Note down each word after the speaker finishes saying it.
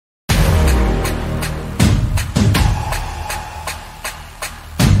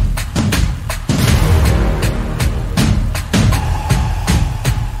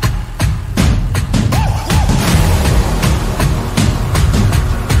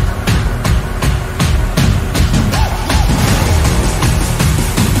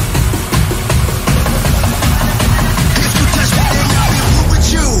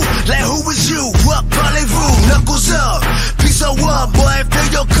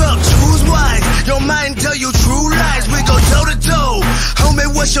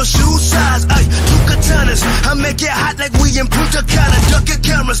what's your shoe size? Ay, 2 katanas, I make it hot like we in Punta Cana. Ducking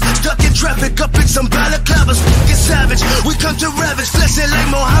cameras, stuck in traffic, up in some balaclavas. Get savage, we come to ravage, flexing like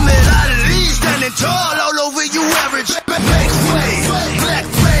Muhammad Ali, standing tall all over you average. Make way, black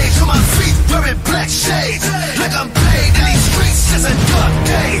rage on my feet, wearing black shades, like I'm paid in these streets. It's a dark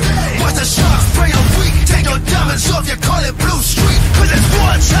day. Watch the sharks spray a week, take your diamonds off, you call it Blue Street, 'cause it's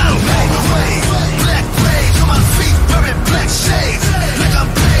war time. Make way, black rage on my feet, wearing black shades, like I'm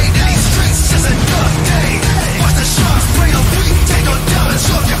paid in these streets. It's a dark day. Watch the sharks spray a week, take your diamonds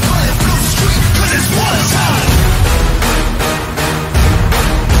off, you call it Blue Street, 'cause it's war time.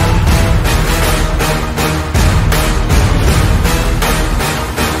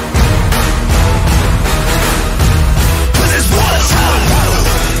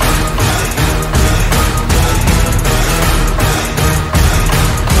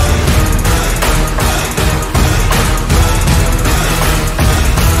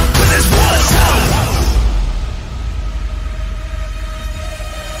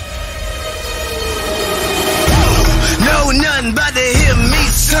 Nothing about to hit me,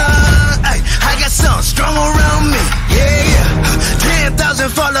 son. Ay, I got something strong around me. Yeah, yeah. 10,000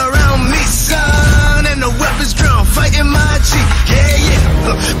 fall around me, son. And the weapons drawn, fighting my G. Yeah,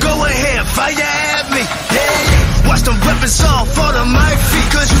 yeah. Go ahead, fire at me. Yeah, yeah. Watch them weapons all fall to my feet.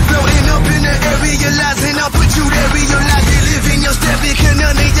 'Cause you floating up in the air, realizing I'll put you there, realize you live in your step. Because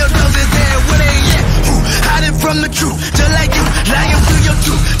none of your nose is there. Where they at? Who hiding from the truth? Just like you, lying through your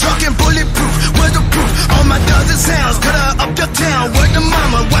truth. Talking bulletproof, where's the proof? All my dozen sounds, cut her up your town. Word to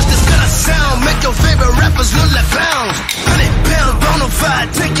mama, watch this gutter sound. Make your favorite rappers look like clowns. 100 pounds, bonafide,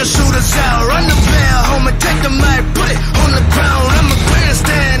 take your shooters out. Run the bell, home and take the mic, put it on the ground. I'm a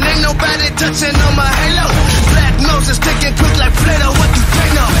grandstand, ain't nobody touching on my halo. Black noses sticking quick like Play-Doh, what you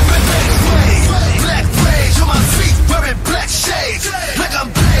think of? Black rage on my feet, wearing black shades, like I'm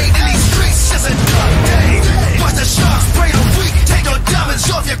paid in these streets. It's a dark day. Watch the sharks spray a week, take your diamonds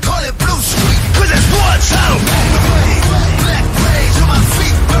off, you call it Blue Street, 'cause it's war time.